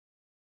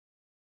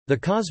The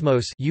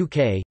cosmos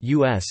UK,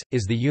 US,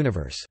 is the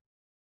universe.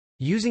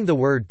 Using the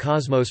word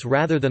cosmos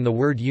rather than the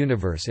word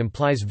universe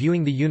implies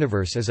viewing the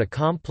universe as a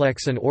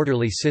complex and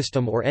orderly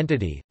system or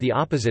entity, the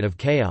opposite of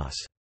chaos.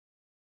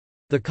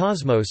 The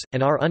cosmos,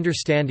 and our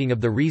understanding of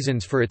the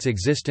reasons for its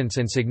existence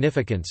and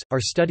significance,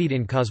 are studied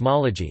in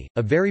cosmology,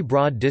 a very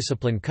broad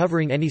discipline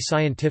covering any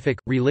scientific,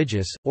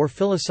 religious, or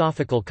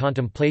philosophical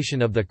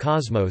contemplation of the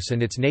cosmos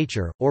and its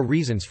nature, or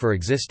reasons for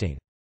existing.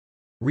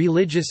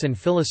 Religious and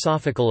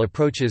philosophical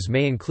approaches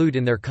may include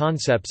in their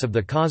concepts of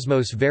the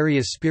cosmos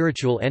various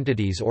spiritual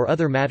entities or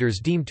other matters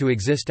deemed to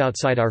exist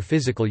outside our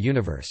physical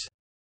universe.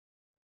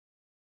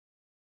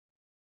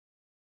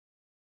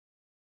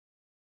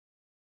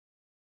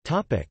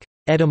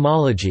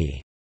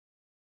 Etymology.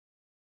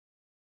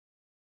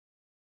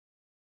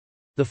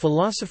 The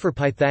philosopher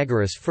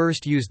Pythagoras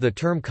first used the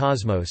term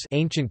cosmos,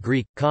 ancient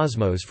Greek,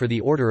 kosmos, for the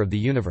order of the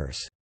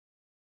universe.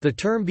 The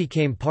term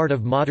became part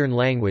of modern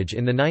language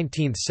in the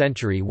 19th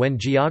century when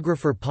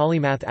geographer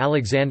polymath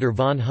Alexander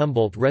von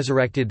Humboldt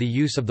resurrected the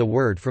use of the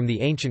word from the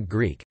ancient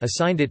Greek,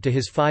 assigned it to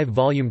his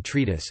 5-volume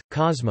treatise,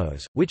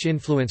 Cosmos, which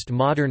influenced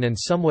modern and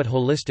somewhat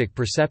holistic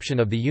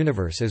perception of the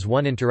universe as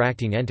one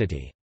interacting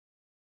entity.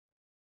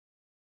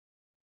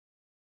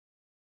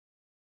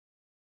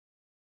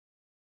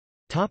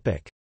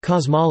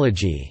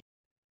 Cosmology.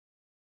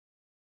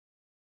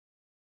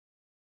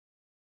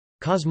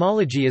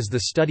 Cosmology is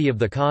the study of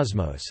the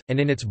cosmos, and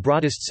in its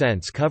broadest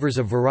sense covers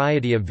a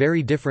variety of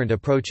very different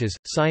approaches,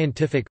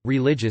 scientific,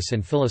 religious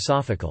and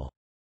philosophical.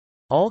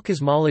 All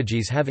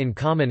cosmologies have in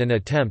common an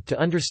attempt to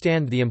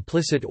understand the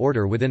implicit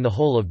order within the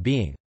whole of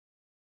being.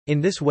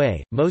 In this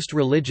way, most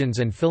religions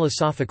and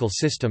philosophical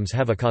systems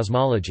have a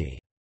cosmology.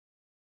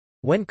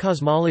 When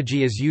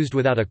cosmology is used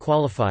without a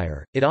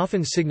qualifier, it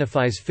often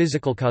signifies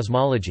physical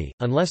cosmology,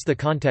 unless the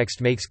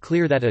context makes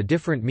clear that a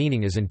different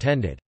meaning is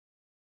intended.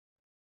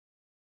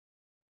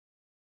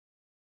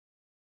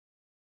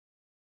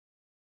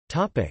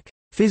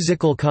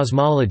 Physical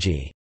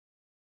cosmology.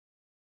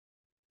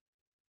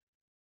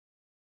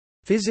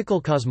 Physical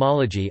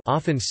cosmology,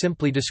 often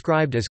simply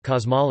described as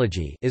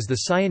cosmology, is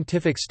the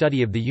scientific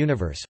study of the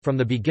universe, from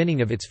the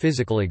beginning of its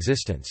physical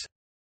existence.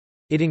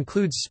 It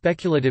includes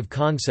speculative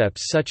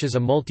concepts such as a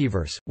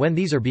multiverse, when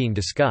these are being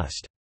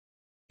discussed.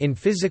 In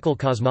physical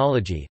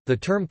cosmology, the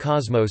term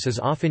cosmos is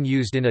often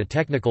used in a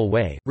technical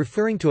way,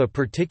 referring to a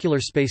particular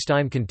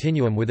spacetime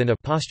continuum within a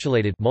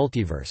postulated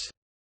multiverse.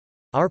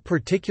 Our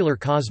particular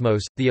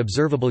cosmos, the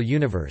observable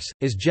universe,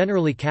 is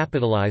generally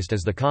capitalized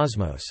as the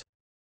cosmos.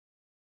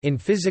 In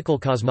physical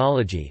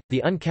cosmology,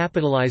 the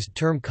uncapitalized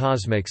term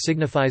cosmic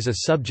signifies a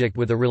subject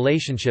with a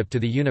relationship to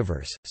the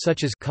universe,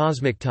 such as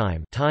cosmic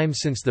time, time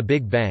since the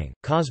Big Bang,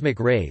 cosmic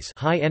rays,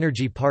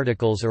 high-energy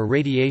particles or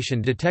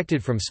radiation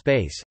detected from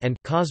space, and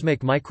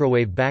cosmic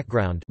microwave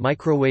background,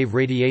 microwave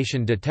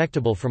radiation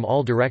detectable from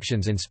all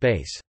directions in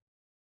space.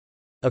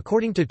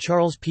 According to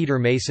Charles Peter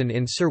Mason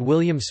in Sir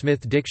William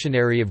Smith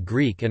Dictionary of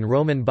Greek and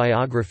Roman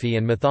Biography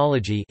and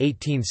Mythology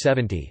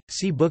 1870,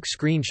 see book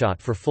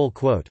screenshot for full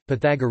quote,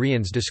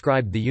 Pythagoreans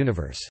described the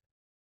universe.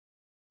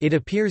 It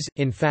appears,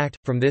 in fact,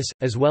 from this,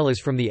 as well as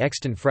from the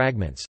extant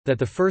fragments, that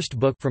the first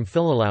book from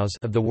Philolaus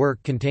of the work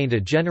contained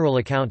a general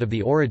account of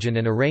the origin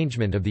and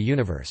arrangement of the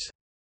universe.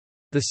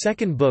 The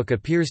second book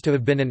appears to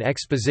have been an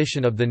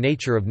exposition of the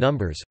nature of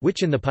numbers,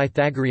 which in the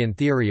Pythagorean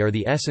theory are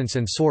the essence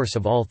and source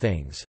of all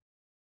things.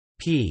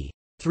 p.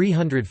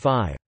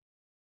 305.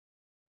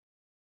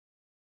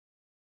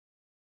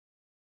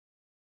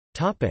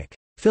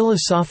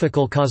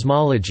 Philosophical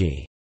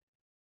cosmology.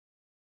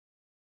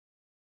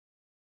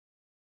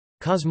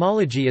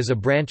 Cosmology is a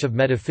branch of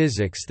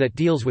metaphysics that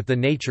deals with the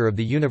nature of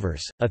the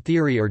universe, a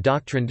theory or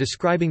doctrine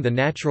describing the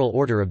natural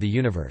order of the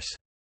universe.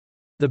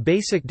 The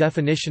basic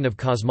definition of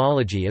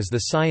cosmology is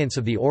the science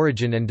of the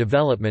origin and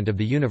development of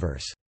the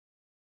universe.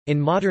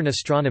 In modern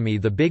astronomy,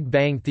 the Big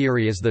Bang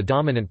theory is the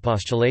dominant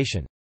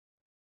postulation.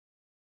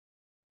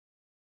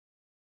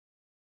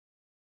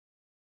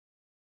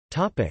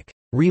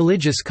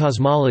 Religious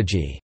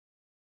cosmology.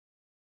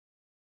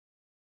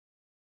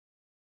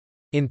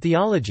 In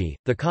theology,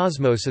 the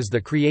cosmos is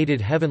the created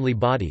heavenly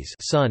bodies,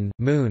 sun,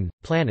 moon,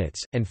 planets,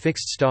 and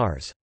fixed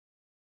stars.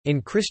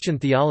 In Christian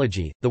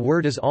theology, the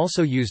word is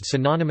also used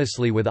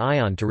synonymously with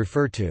aion to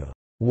refer to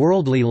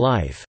worldly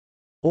life,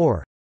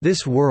 or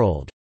this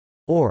world,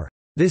 or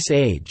this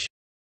age,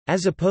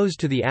 as opposed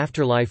to the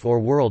afterlife or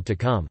world to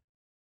come.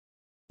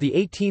 The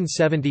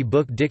 1870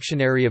 book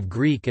Dictionary of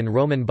Greek and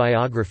Roman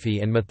Biography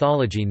and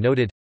Mythology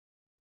noted,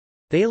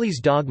 Thales'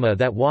 dogma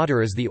that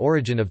water is the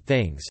origin of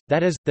things,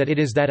 that is, that it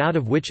is that out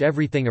of which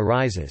everything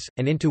arises,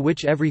 and into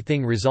which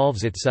everything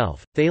resolves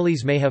itself.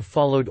 Thales may have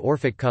followed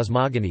Orphic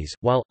cosmogonies,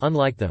 while,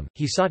 unlike them,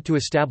 he sought to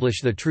establish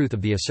the truth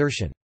of the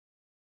assertion.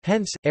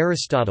 Hence,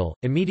 Aristotle,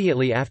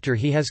 immediately after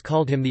he has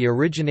called him the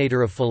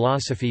originator of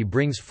philosophy,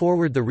 brings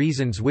forward the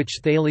reasons which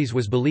Thales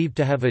was believed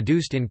to have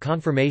adduced in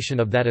confirmation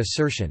of that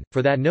assertion,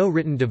 for that no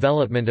written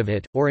development of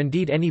it, or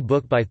indeed any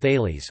book by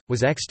Thales,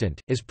 was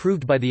extant, is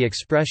proved by the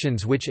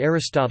expressions which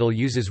Aristotle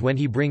uses when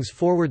he brings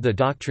forward the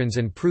doctrines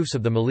and proofs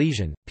of the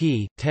Milesian.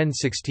 p.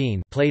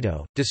 1016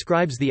 Plato,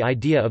 describes the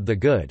idea of the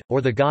good,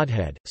 or the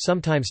Godhead,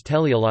 sometimes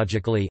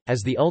teleologically,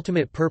 as the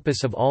ultimate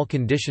purpose of all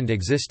conditioned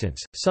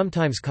existence,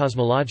 sometimes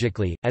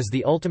cosmologically, as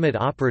the ultimate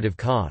operative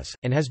cause,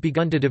 and has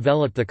begun to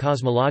develop the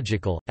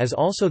cosmological, as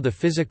also the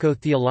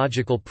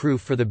physico-theological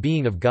proof for the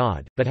being of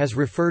God, but has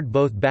referred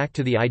both back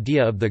to the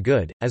idea of the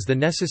good, as the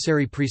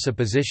necessary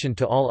presupposition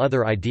to all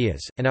other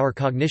ideas, and our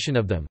cognition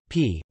of them.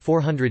 p.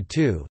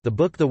 402 the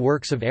book The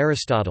Works of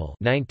Aristotle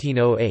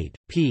 1908,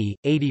 p.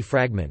 80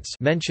 fragments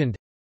mentioned.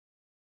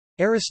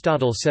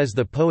 Aristotle says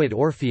the poet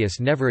Orpheus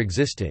never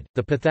existed.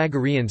 The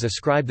Pythagoreans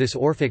ascribe this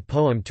Orphic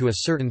poem to a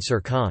certain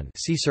Sir Khan.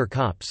 See Sir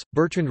Copps.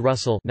 Bertrand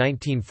Russell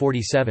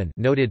 1947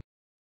 noted,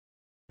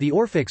 "The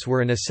Orphics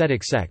were an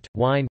ascetic sect.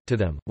 Wine, to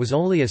them, was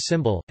only a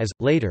symbol, as,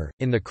 later,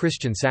 in the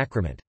Christian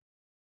sacrament.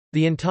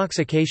 The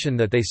intoxication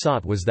that they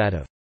sought was that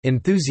of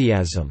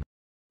enthusiasm,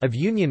 of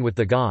union with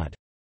the God.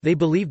 They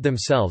believed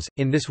themselves,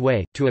 in this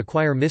way, to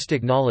acquire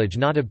mystic knowledge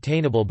not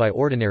obtainable by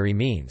ordinary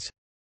means.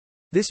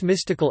 This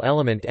mystical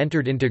element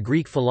entered into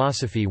Greek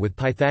philosophy with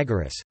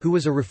Pythagoras, who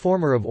was a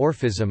reformer of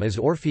Orphism as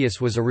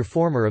Orpheus was a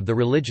reformer of the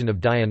religion of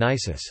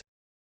Dionysus.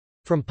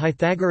 From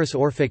Pythagoras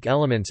Orphic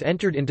elements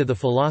entered into the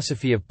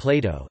philosophy of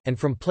Plato, and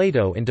from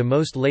Plato into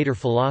most later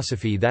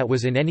philosophy that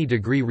was in any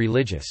degree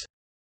religious."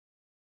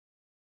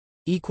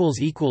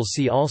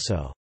 See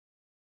also